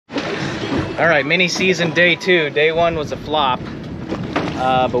All right, mini season day 2. Day 1 was a flop,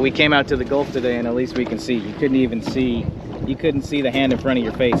 but we came out to the Gulf today, and at least we can see. You couldn't see the hand in front of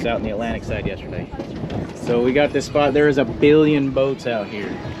your face out in the Atlantic side yesterday. So we got this spot. There is a billion boats out here.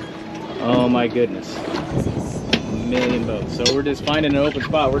 Oh my goodness, a million boats. So we're just finding an open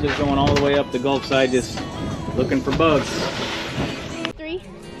spot. We're just going all the way up the Gulf side, just looking for bugs. 3,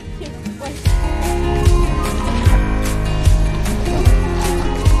 2, 1.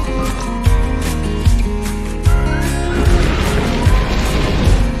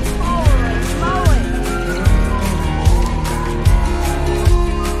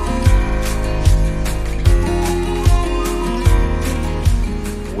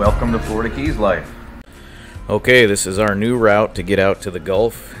 Welcome to Florida Keys Life. Okay, this is our new route to get out to the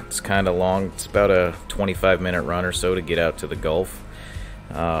Gulf. It's kind of long. It's about a 25-minute run or so to get out to the Gulf.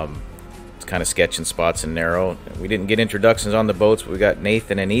 It's kind of sketching spots and narrow. We didn't get introductions on the boats, but we got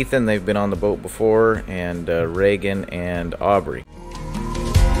Nathan and Ethan. They've been on the boat before, and Reagan and Aubrey.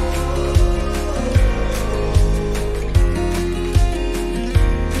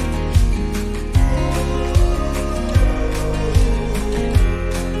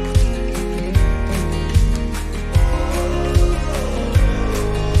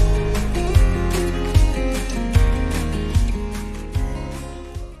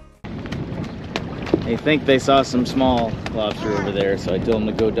 They think they saw some small lobster over there, so I told them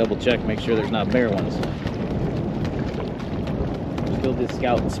to go double check, make sure there's not bare ones. Still just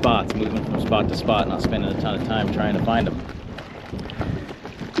scouting spots, moving from spot to spot, not spending a ton of time trying to find them.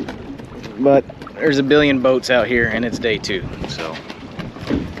 But there's a billion boats out here, and it's day 2, so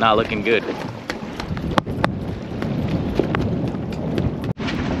not looking good.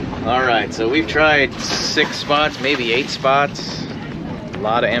 All right, so we've tried 6 spots, maybe 8 spots. A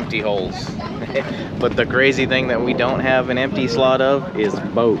lot of empty holes. But the crazy thing that we don't have an empty slot of is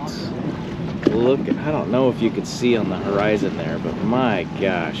boats. Look, I don't know if you could see on the horizon there, but my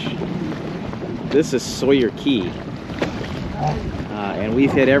gosh. This is Sawyer Key. And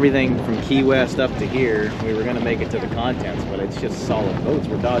we've hit everything from Key West up to here. We were gonna make it to the contents, but it's just solid boats.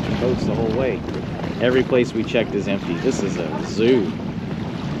 We're dodging boats the whole way. Every place we checked is empty. This is a zoo.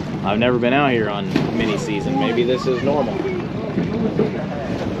 I've never been out here on mini season. Maybe this is normal.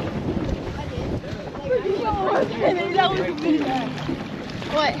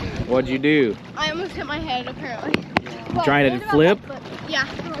 What? What'd you do? I almost hit my head, apparently. Well, trying to flip? Yeah.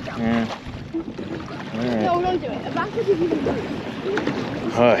 Yeah. All right. No, don't do it.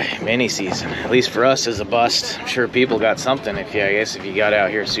 Oh, mini season, at least for us, is a bust. I'm sure people got something I guess if you got out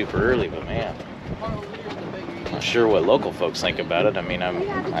here super early, but man, I'm not sure what local folks think about it. I mean,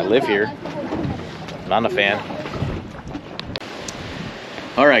 I live here. Not a fan.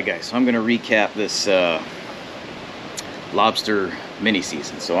 All right, guys, so I'm gonna recap this lobster mini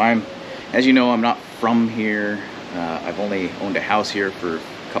season. So as you know, I'm not from here. I've only owned a house here for a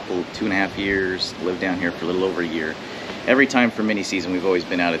couple, 2.5 years, lived down here for a little over a year. Every time for mini season, we've always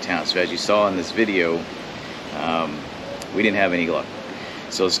been out of town. So as you saw in this video, we didn't have any luck.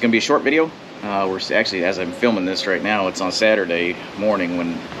 So it's gonna be a short video. We're actually, as I'm filming this right now, it's on Saturday morning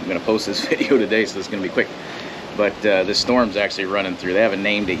when I'm gonna post this video today, so it's gonna be quick. But the storm's actually running through. They haven't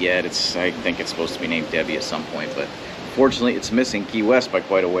named it yet. I think it's supposed to be named Debbie at some point, but fortunately it's missing Key West by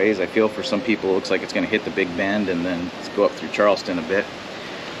quite a ways. I feel for some people it looks like it's going to hit the Big Bend and then go up through Charleston a bit.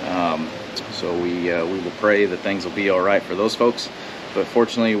 So we will pray that things will be all right for those folks. But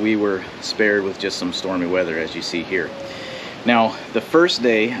fortunately we were spared with just some stormy weather, as you see here. Now, the first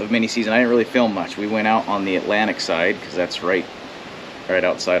day of mini season, I didn't really film much. We went out on the Atlantic side because that's right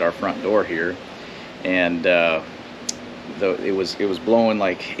outside our front door here. And it was blowing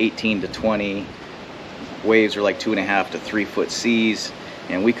like 18 to 20. Waves are like 2.5 to 3 foot seas,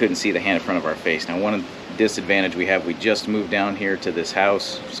 and we couldn't see the hand in front of our face. Now, one disadvantage we have, we just moved down here to this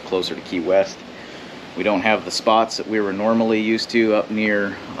house. It's closer to Key West. We don't have the spots that we were normally used to up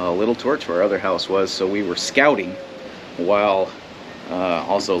near Little Torch, where our other house was. So we were scouting while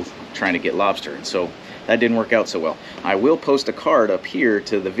also trying to get lobster, and so that didn't work out so well. I will post a card up here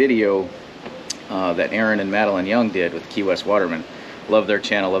to the video that Aaron and Madeline Young did with Key West Waterman. Love their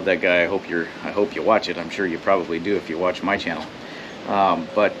channel, love that guy. I hope you watch it. I'm sure you probably do if you watch my channel.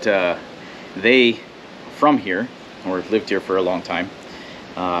 But they from here, or lived here for a long time,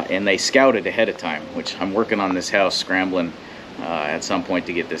 and they scouted ahead of time, which I'm working on this house, scrambling at some point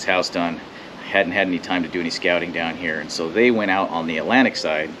to get this house done. I hadn't had any time to do any scouting down here, and so they went out on the Atlantic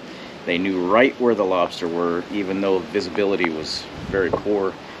side. They knew right where the lobster were, even though visibility was very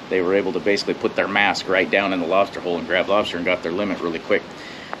poor. They were able to basically put their mask right down in the lobster hole and grab lobster and got their limit really quick.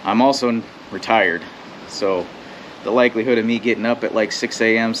 I'm also retired, so the likelihood of me getting up at like 6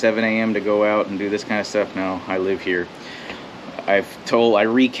 a.m., 7 a.m. to go out and do this kind of stuff. No, I live here. I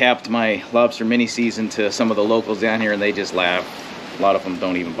recapped my lobster mini season to some of the locals down here, and they just laugh. A lot of them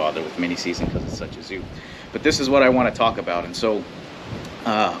don't even bother with mini season because it's such a zoo. But this is what I want to talk about. And so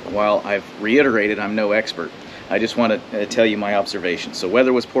while I've reiterated I'm no expert, I just want to tell you my observations. So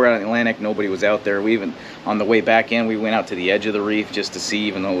weather was poor out in the Atlantic. Nobody was out there. We even, on the way back in, we went out to the edge of the reef just to see,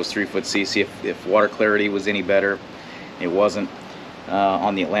 even though it was 3-foot sea, see if water clarity was any better. It wasn't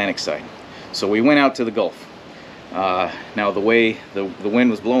on the Atlantic side. So we went out to the Gulf. Now the way the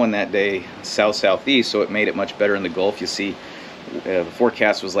wind was blowing that day, south-southeast, so it made it much better in the Gulf. You see, the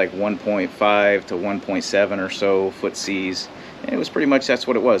forecast was like 1.5 to 1.7 or so foot seas. And it was pretty much, that's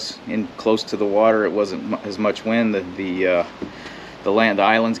what it was. In close to the water, it wasn't as much wind. The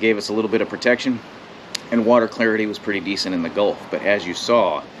islands gave us a little bit of protection, and water clarity was pretty decent in the Gulf. But as you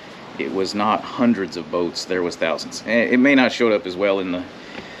saw, it was not hundreds of boats. There was thousands. It may not show up as well on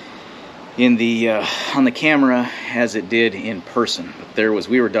the camera as it did in person. But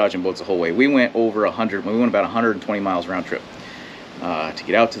we were dodging boats the whole way. We went over 100. We went about 120 miles round trip to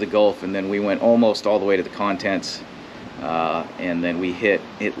get out to the Gulf, and then we went almost all the way to the Contents. And then we hit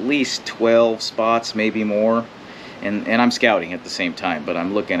at least 12 spots, maybe more, and I'm scouting at the same time, but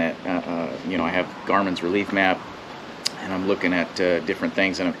I'm looking at, you know, I have Garmin's relief map, and I'm looking at different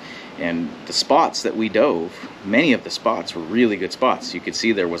things, and the spots that we dove, many of the spots were really good spots. You could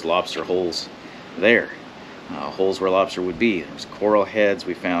see there was lobster holes there, holes where lobster would be. There was coral heads,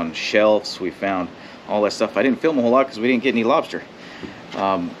 we found shelves, we found all that stuff. I didn't film a whole lot because we didn't get any lobster,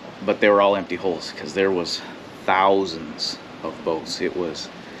 but they were all empty holes because there was thousands of boats. It was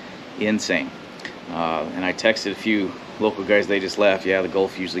insane. And I texted a few local guys, they just laughed. Yeah, the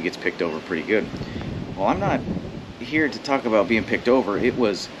Gulf usually gets picked over pretty good. Well, I'm not here to talk about being picked over. It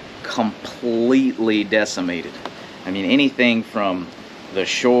was completely decimated. I mean, anything from the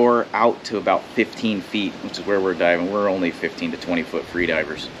shore out to about 15 feet, which is where we're diving. We're only 15 to 20 foot free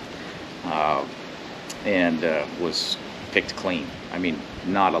divers. And was picked clean. I mean,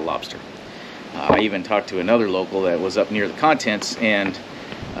 not a lobster. I even talked to another local that was up near the Contents, and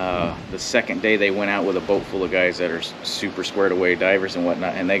the second day they went out with a boat full of guys that are super squared away divers and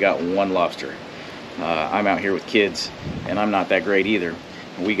whatnot, and they got one lobster. I'm out here with kids, and I'm not that great either.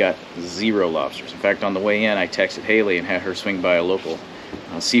 We got 0 lobsters. In fact, on the way in, I texted Haley and had her swing by a local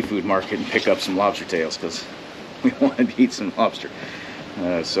seafood market and pick up some lobster tails because we wanted to eat some lobster.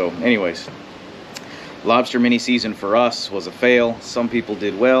 So anyways, lobster mini season for us was a fail. Some people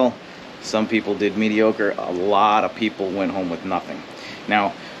did well. Some people did mediocre. A lot of people went home with nothing.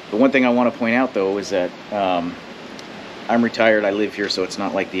 Now, the one thing I want to point out, though, is that I'm retired. I live here, so it's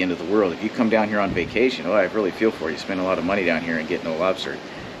not like the end of the world. If you come down here on vacation, oh, I really feel for you. Spend a lot of money down here and get no lobster.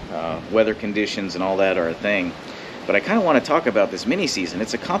 Weather conditions and all that are a thing. But I kind of want to talk about this mini season.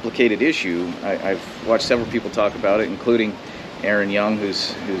 It's a complicated issue. I've watched several people talk about it, including Aaron Young,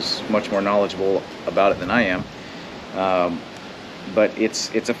 who's much more knowledgeable about it than I am. But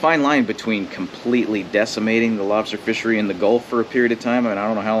it's a fine line between completely decimating the lobster fishery in the Gulf for a period of time. I mean, I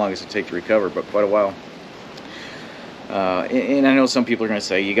don't know how long it's going to take to recover, but quite a while. And I know some people are going to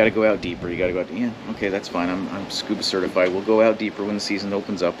say, you got to go out deeper. You got to go out. Yeah, okay, that's fine. I'm scuba certified. We'll go out deeper when the season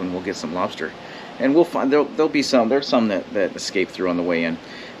opens up, and we'll get some lobster. And we'll find there'll be some. There's some that escape through on the way in.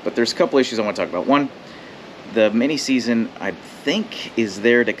 But there's a couple issues I want to talk about. One, the mini season, I think, is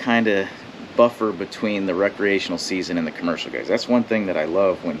there to kind of buffer between the recreational season and the commercial guys. That's one thing that I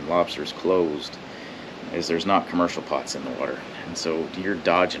love when lobster's closed, is there's not commercial pots in the water. And so you're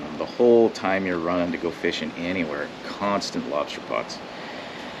dodging them the whole time you're running to go fishing anywhere. Constant lobster pots.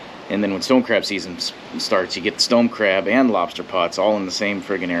 And then when stone crab season starts, you get the stone crab and lobster pots all in the same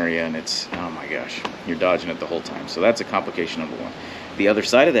friggin' area, and it's, oh my gosh, you're dodging it the whole time. So that's a complication number one. The other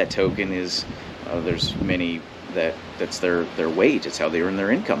side of that token is there's many that's their wage. It's how they earn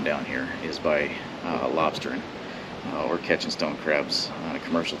their income down here, is by lobstering or catching stone crabs on a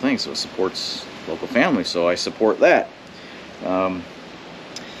commercial thing. So it supports local families. So I support that.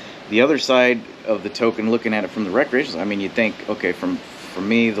 The other side of the token, looking at it from the recreational, I mean, you think, okay, from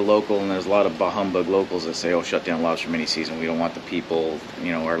me, the local, and there's a lot of bah humbug locals that say, oh, shut down lobster mini season. We don't want the people,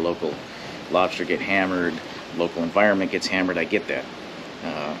 you know, our local lobster get hammered, local environment gets hammered. I get that.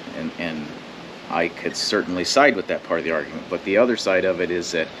 And I could certainly side with that part of the argument. But the other side of it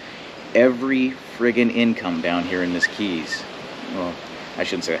is that every friggin' income down here in this Keys, well, I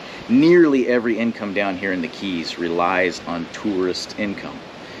shouldn't say that, nearly every income down here in the Keys relies on tourist income.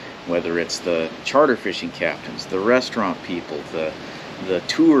 Whether it's the charter fishing captains, the restaurant people, the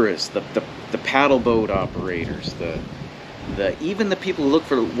tourists, the paddle boat operators, even the people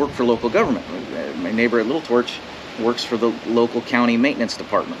who work for local government. My neighbor at Little Torch, works for the local county maintenance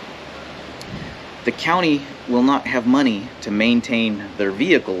department. The county will not have money to maintain their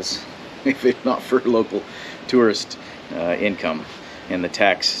vehicles if it's not for local tourist income and the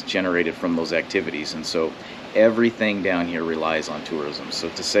tax generated from those activities. And so everything down here relies on tourism. So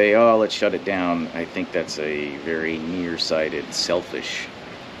to say, oh, let's shut it down, I think that's a very nearsighted, selfish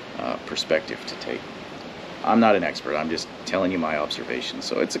perspective to take. I'm not an expert, I'm just telling you my observations.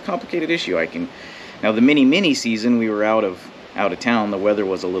 So it's a complicated issue. Now the mini season, we were out of town, the weather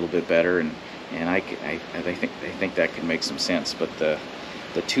was a little bit better, and I think that could make some sense. But the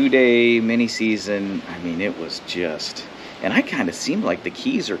 2-day mini season, I mean, it was just, and I kind of seem like the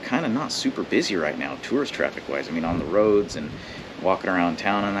Keys are kind of not super busy right now, tourist traffic wise. I mean, on the roads and walking around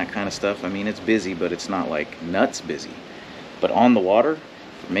town and that kind of stuff. I mean, it's busy, but it's not like nuts busy. But on the water,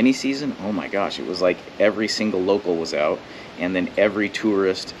 mini season, oh my gosh, it was like every single local was out, and then every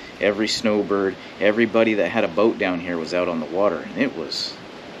tourist, every snowbird, everybody that had a boat down here was out on the water. And it was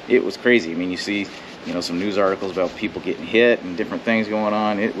crazy. I mean, you see, you know, some news articles about people getting hit and different things going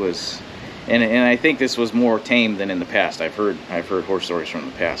on. It was, and I think this was more tame than in the past. I've heard horror stories from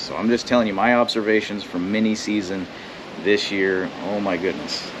the past. So I'm just telling you my observations from mini season this year. Oh my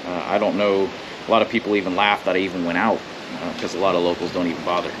goodness. I don't know, a lot of people even laughed that I even went out, because a lot of locals don't even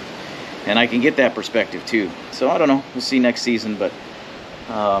bother. And I can get that perspective too. So I don't know, we'll see next season, but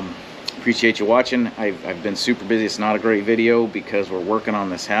appreciate you watching. I've been super busy. It's not a great video because we're working on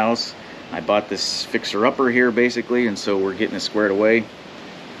this house. I bought this fixer-upper here basically, and so we're getting it squared away.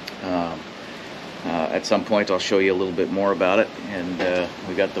 At some point I'll show you a little bit more about it. And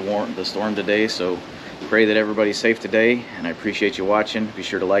we got the storm today, so pray that everybody's safe today, and I appreciate you watching. Be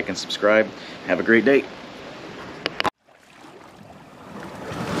sure to like and subscribe. Have a great day.